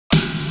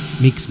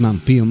Mixman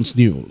Films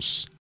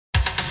News.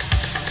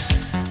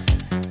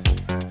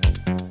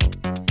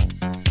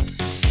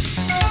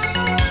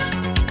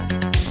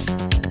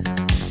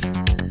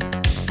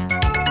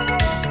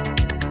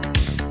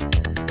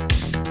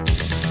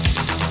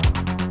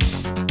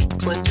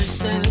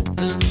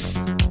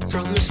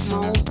 From a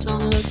small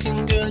town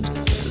looking good,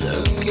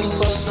 looking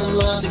for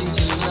somebody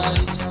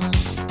tonight.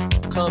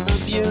 Come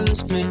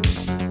abuse me,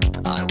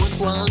 I want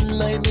one,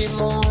 maybe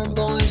more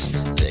boys,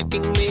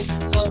 taking me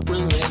out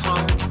really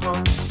hard.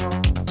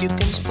 You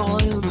can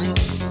spoil me,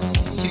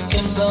 you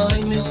can buy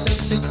me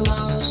sexy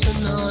clothes,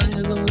 and I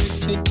will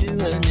let you do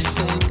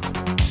anything.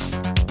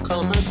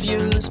 Come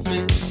abuse me,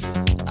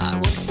 I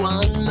want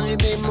one,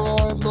 maybe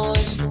more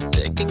boys,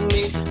 taking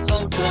me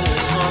out really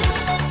hard.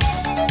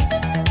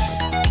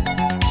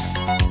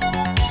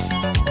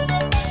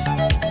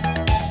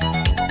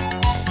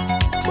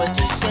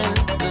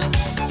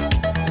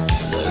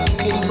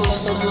 Looking for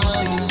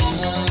somebody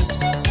tonight.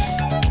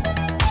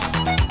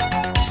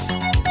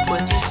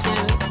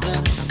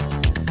 27,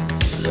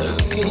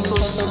 looking for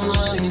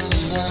somebody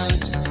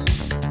tonight.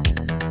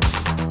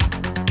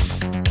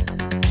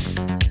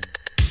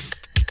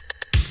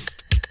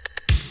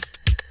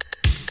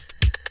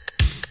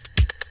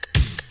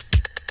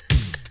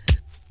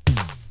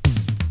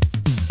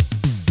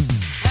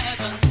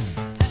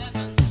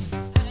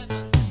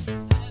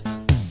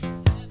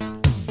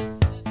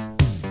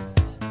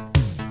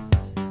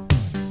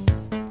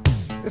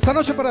 Esta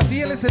noche para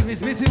ti él es el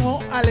mismísimo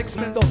Alex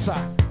Mendoza.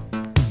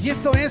 Y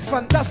esto es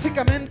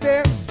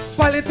Fantásticamente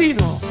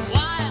Paletino.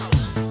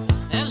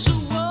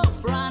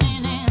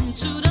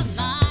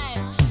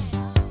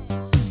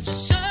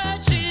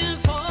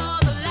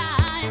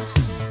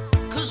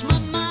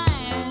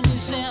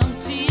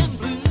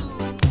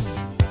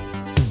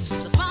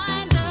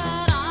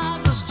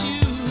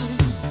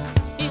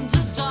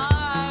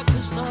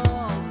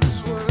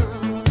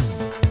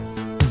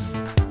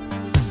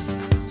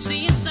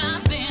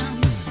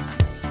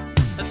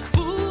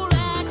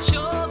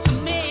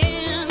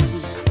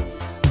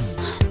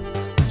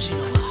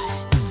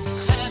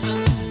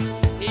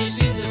 Is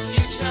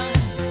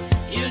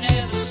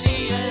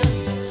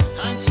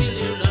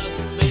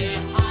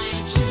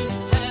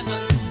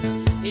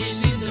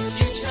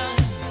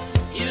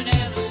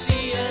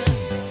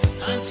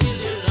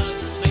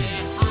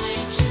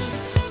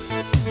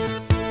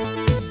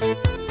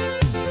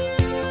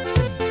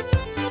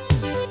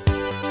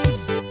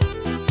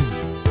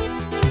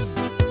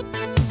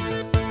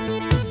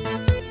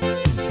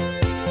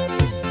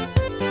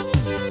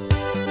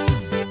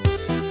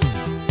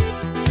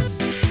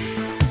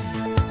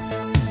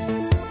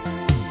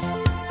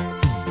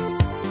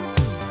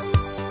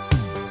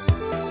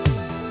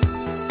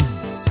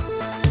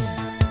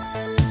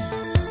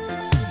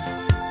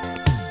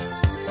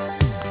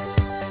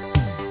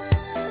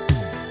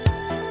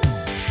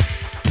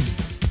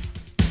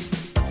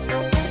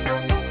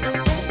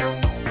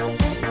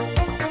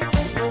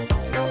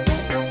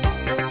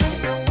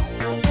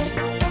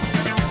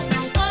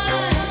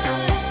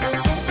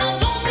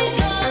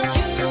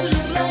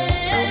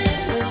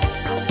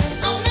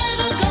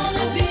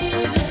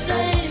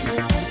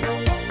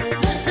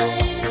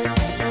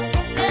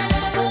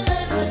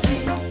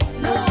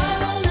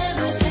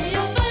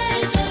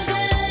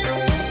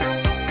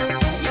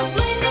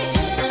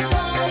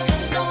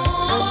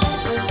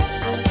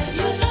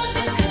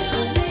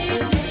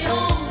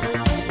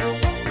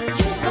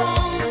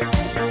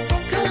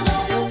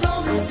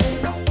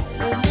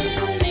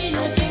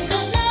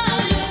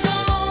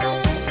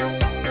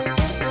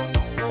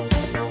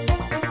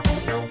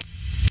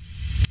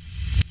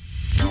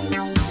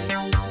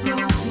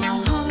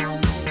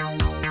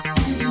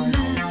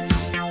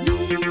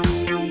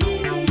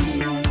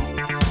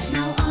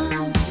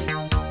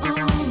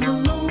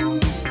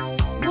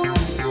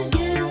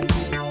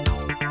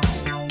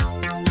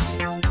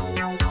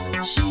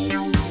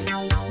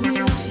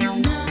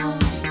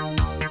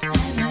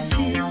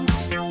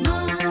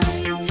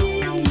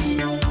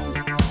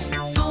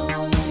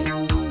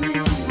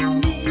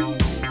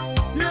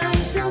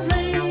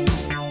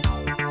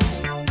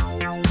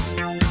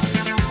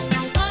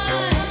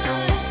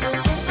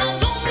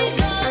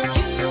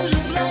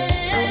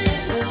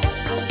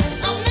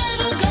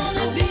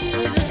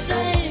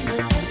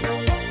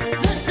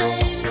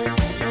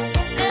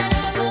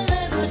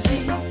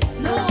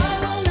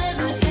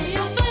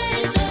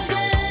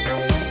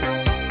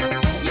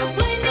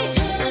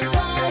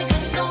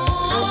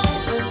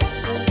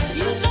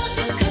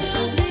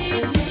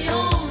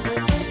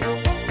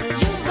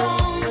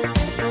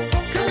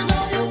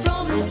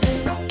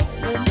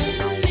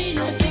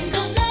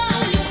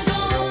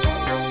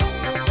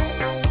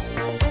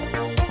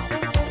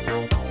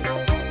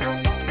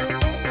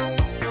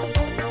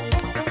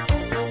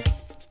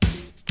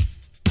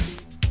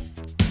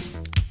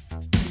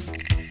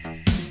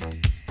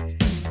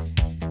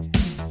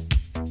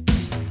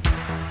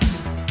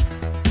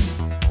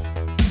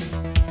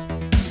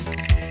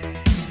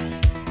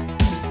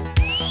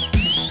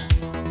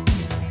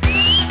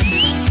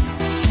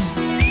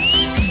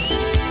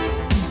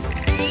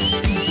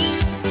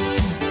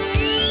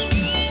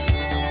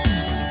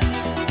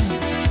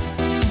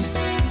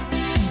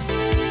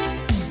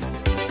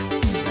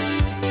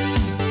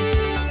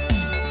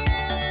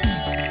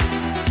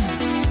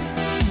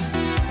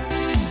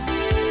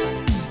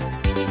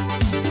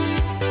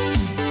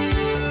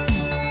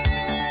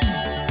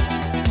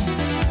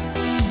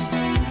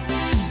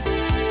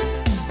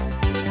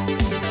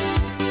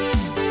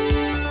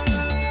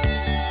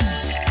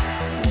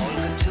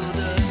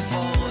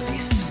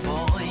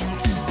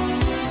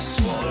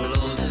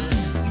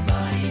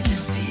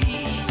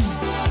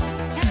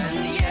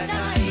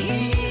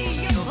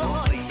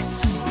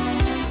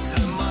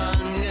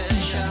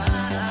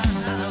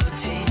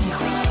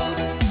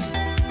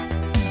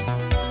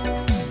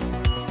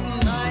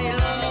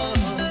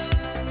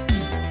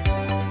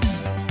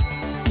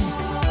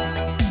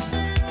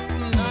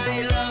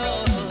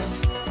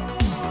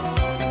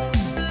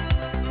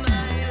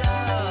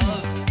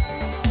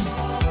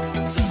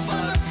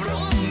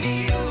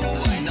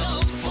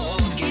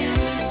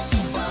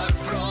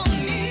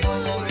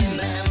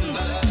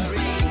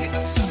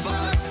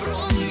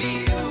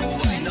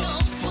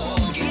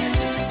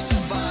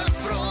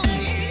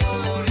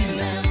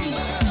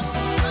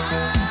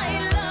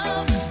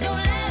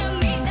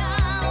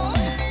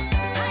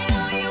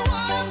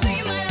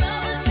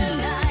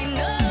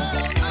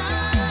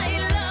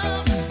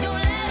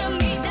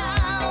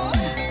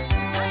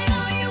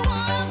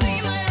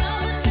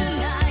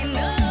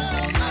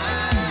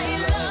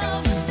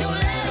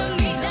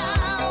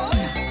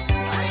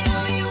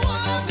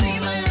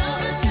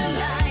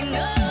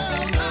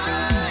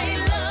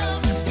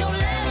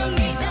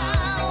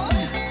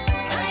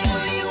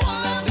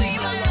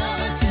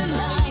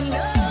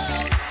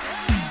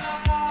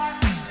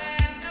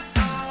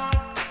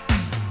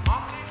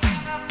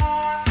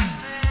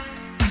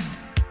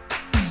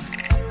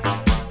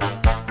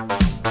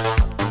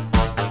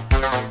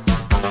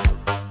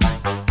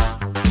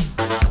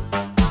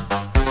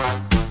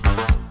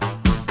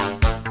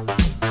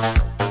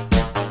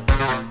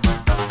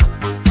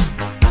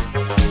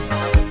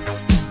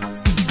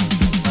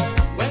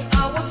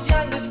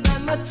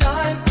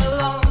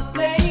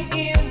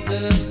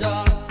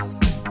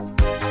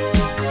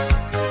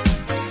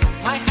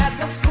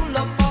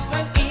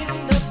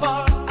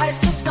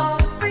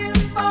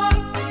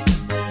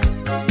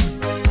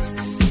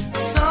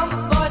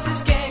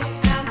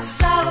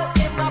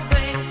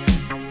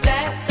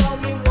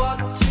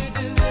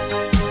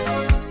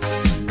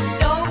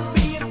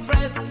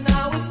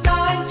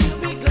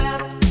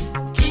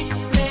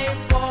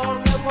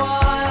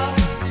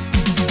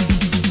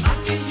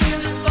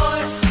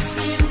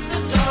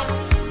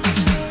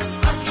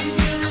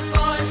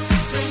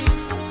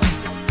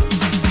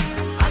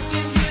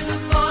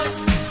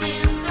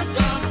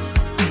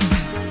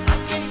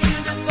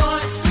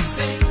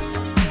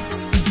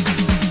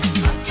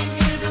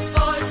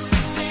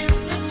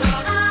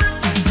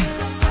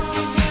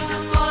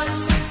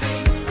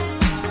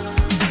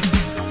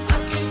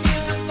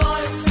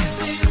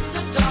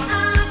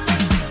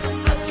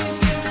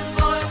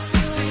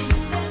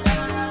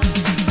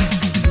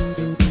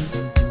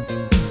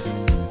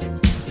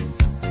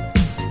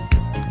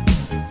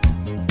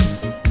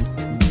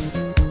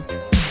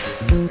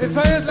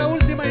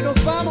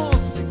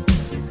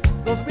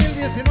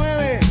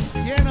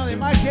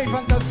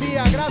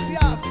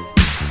Gracias.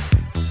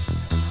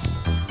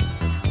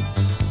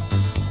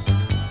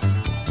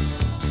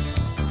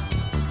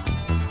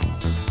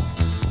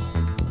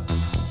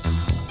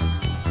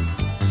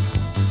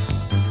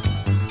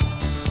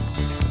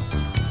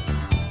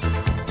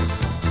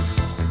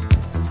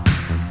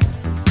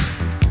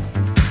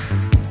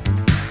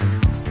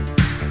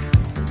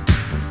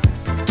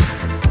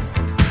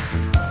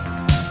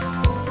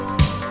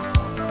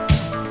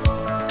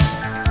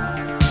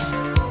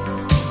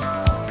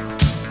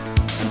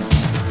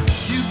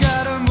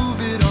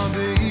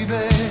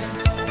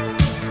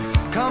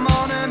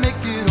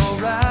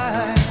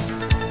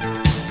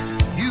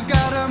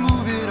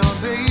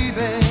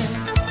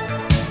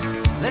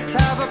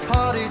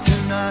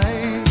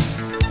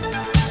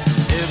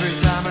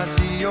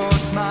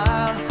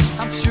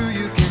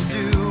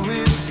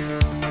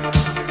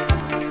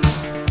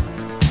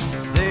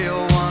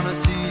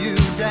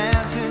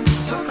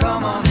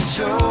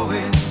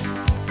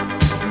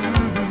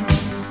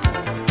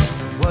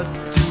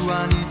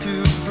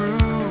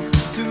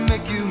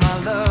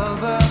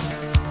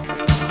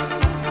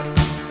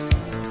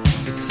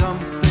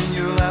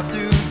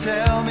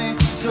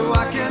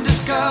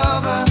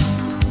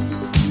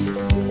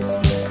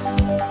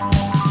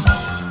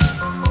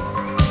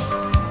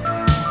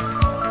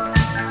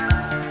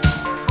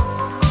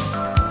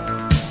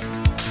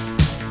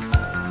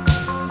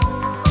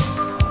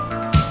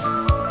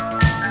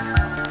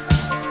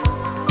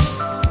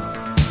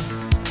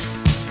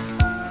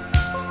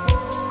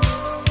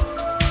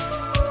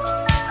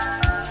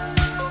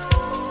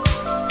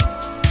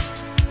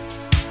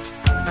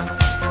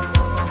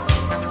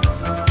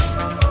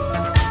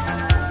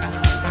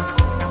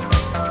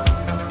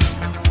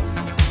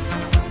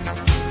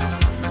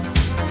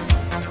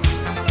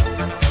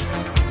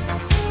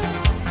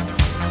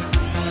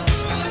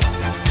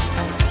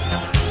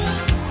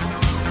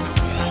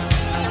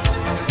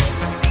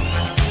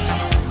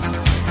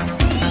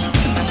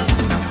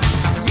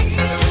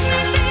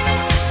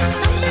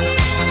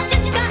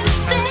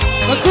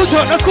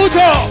 ¡No escucho!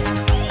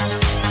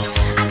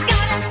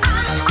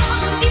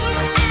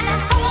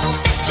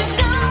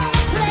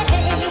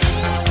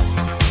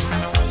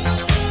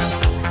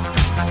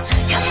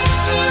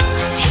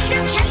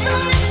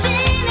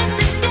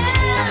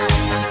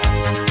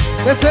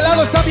 De este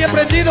lado están bien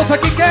prendidos,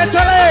 aquí que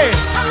échale.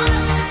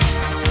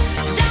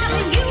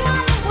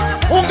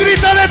 ¡Un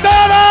grito de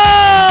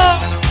todo!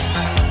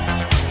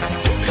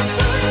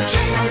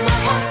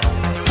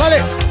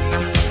 ¡Sale!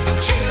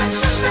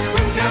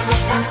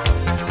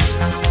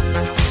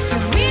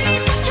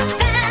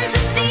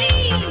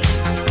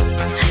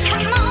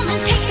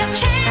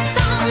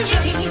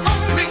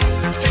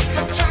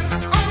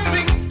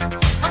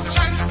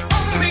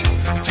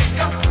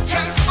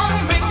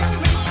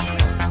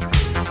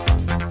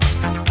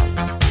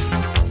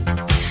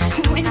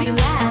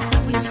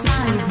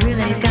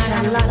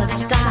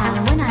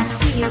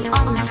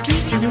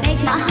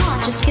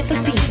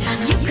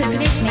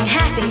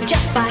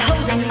 Just by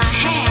holding my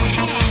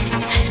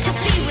hand. To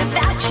be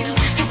without you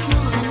is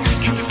more than I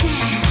can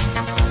stand.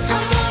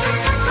 Come on and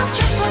take a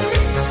chance on me.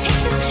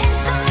 Take a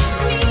chance on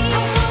me.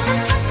 Come on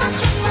and take a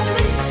chance on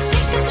me.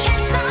 Take a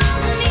chance on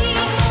me.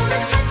 Come on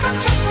and take a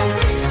chance on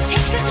me.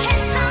 Take a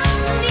chance on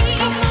me.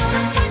 Come on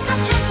and take a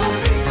chance on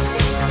me.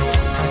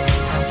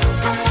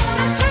 Come on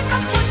and take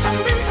a chance on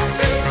me.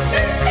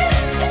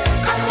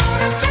 Come on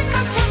and take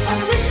a chance on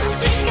me.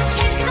 Take a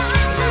chance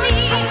on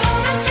me. Come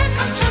on and take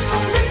a chance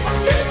on me.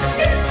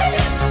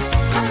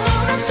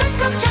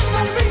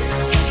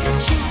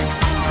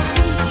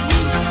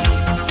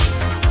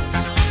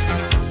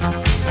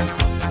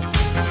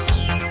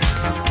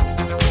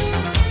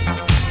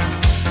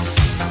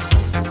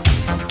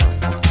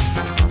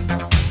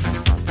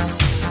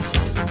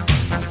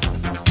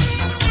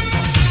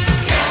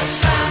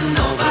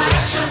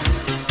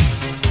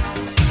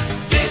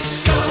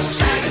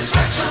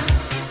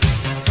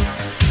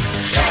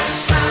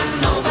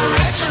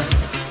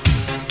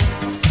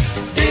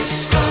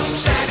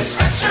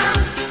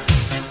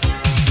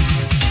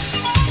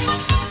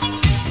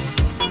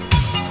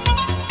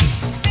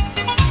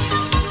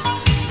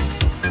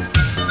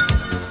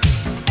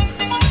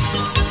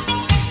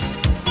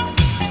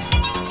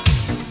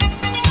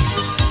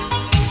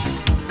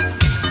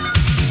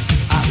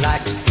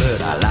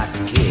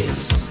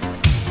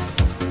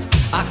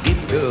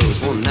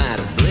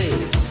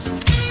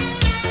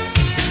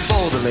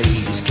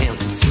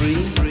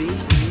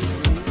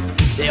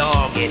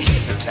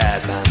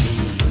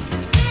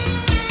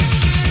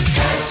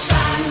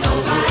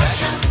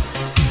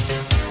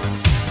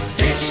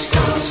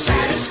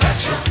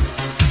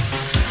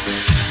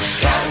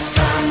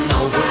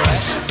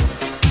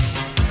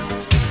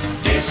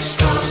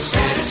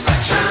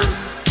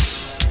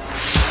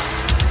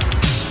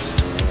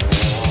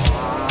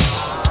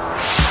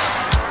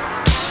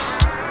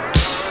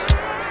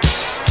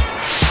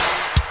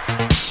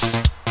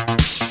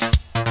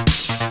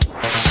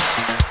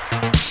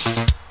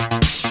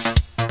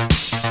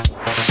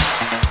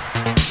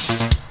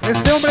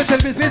 Este hombre es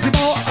el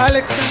mismísimo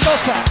Alex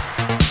Mendoza.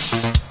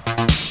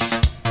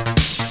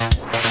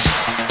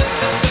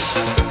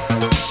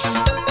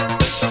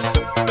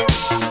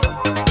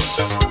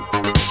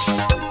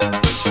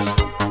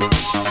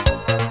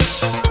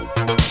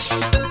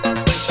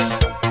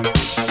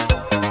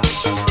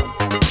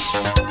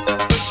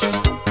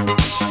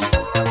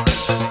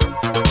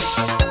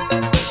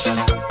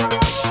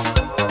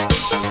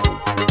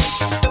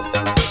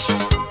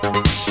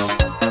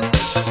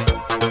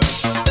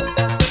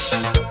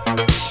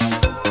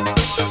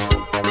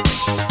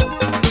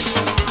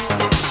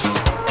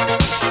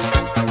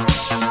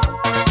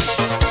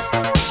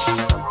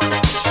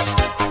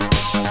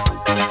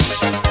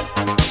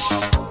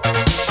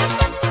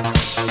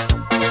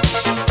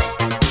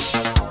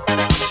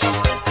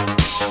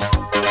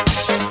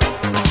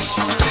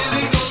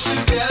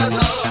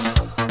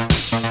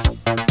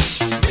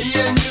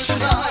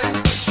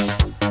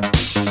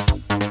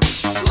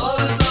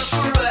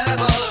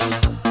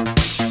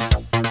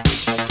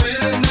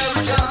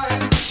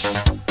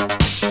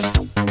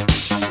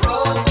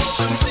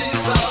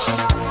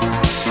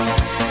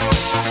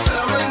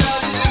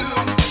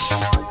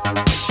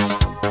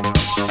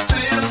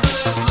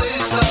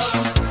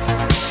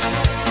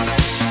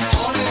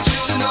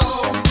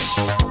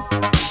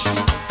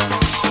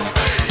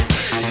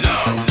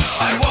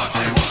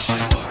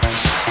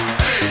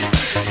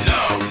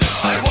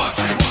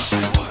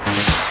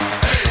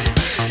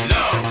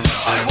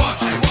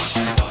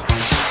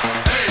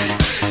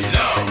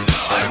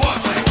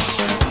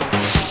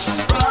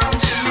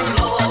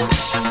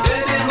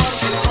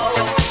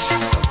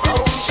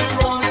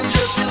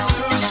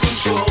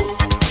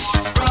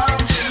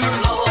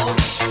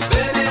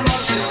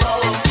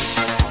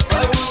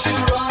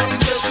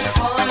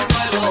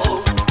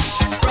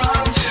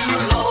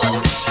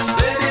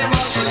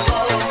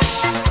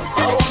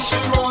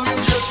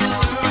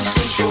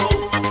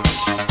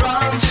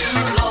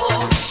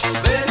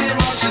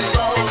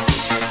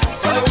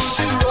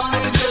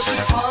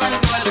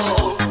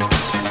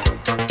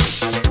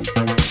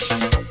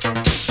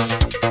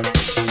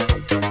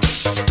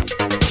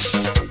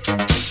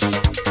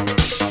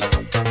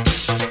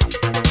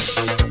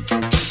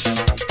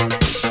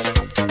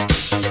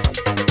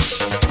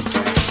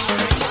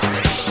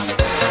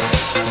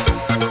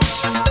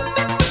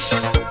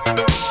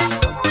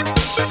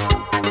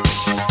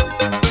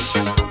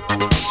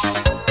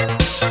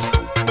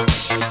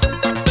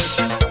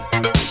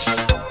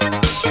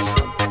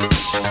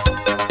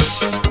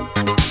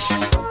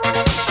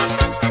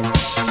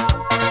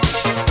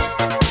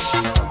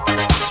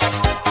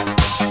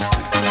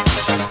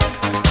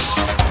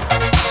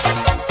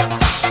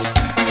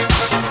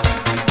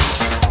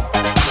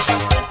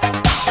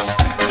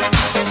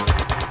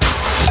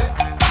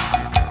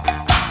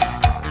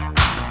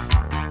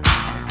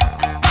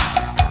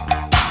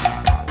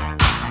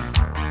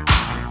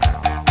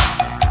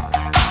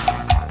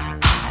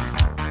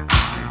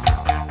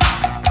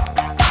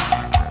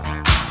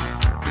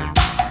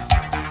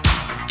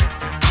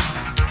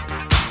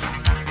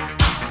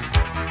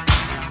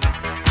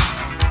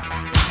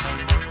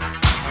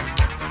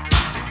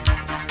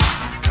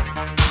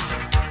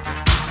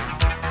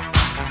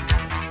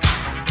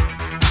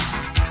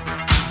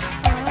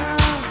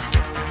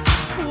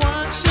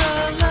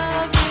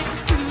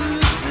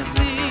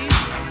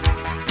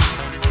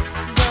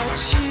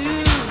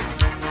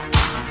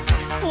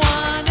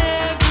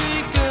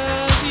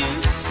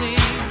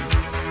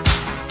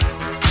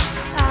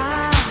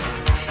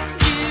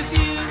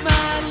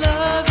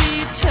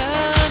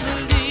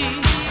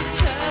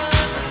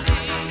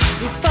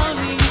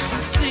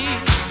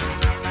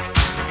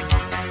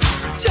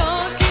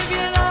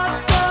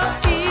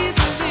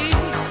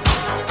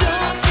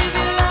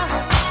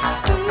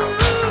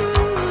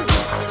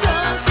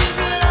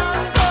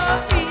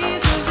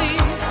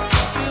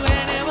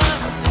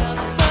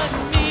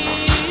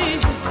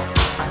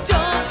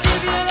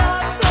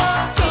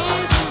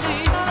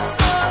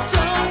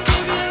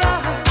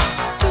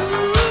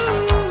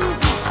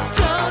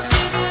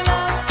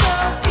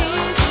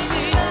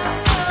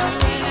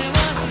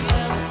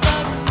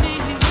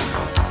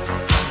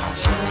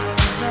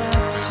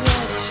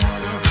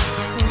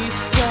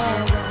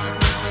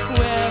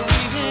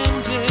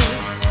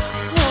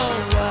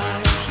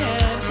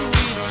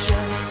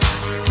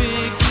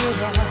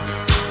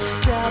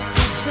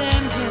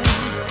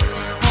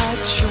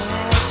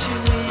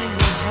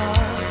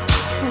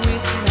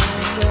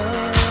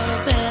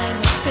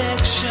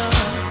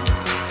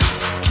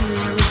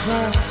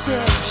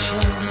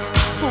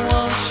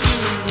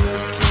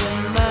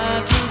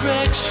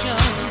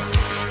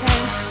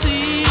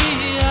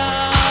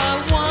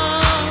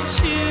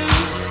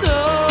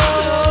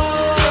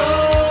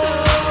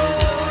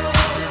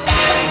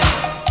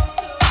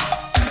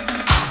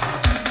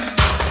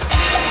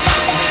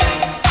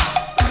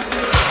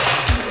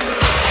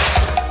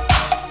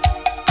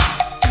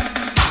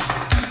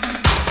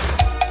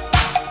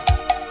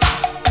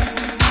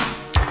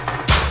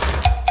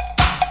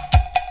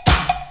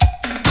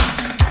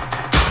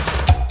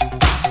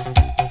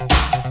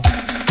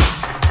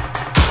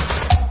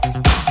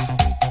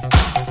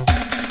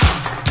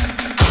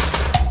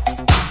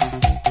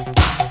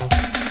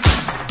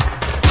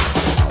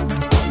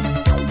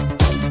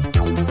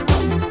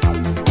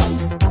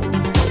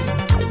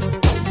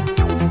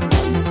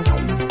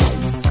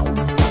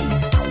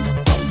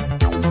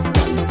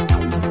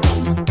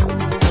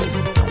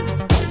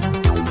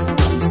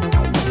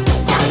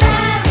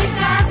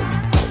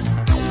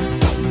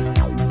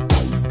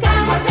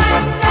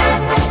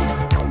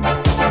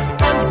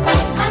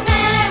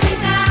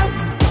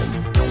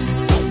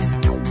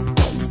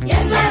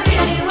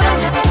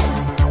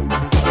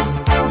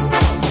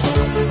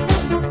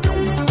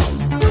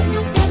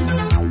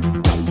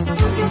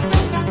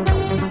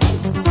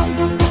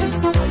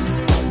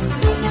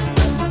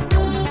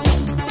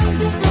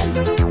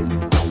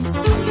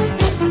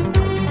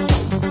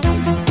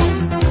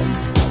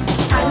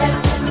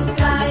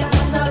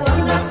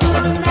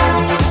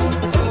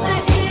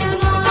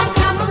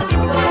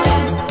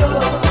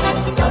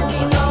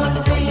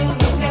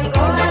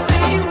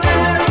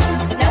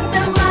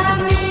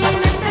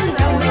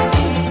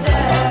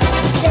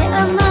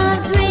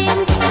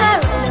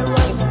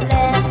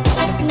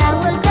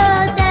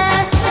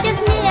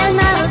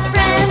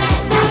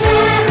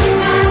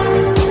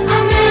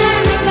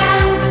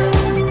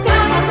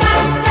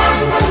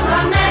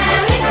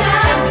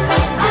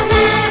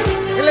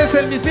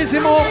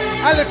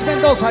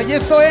 Mendoza. Y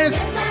esto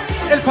es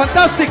el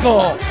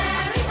fantástico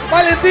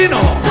Valentino.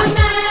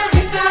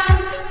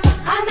 American,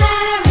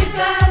 American.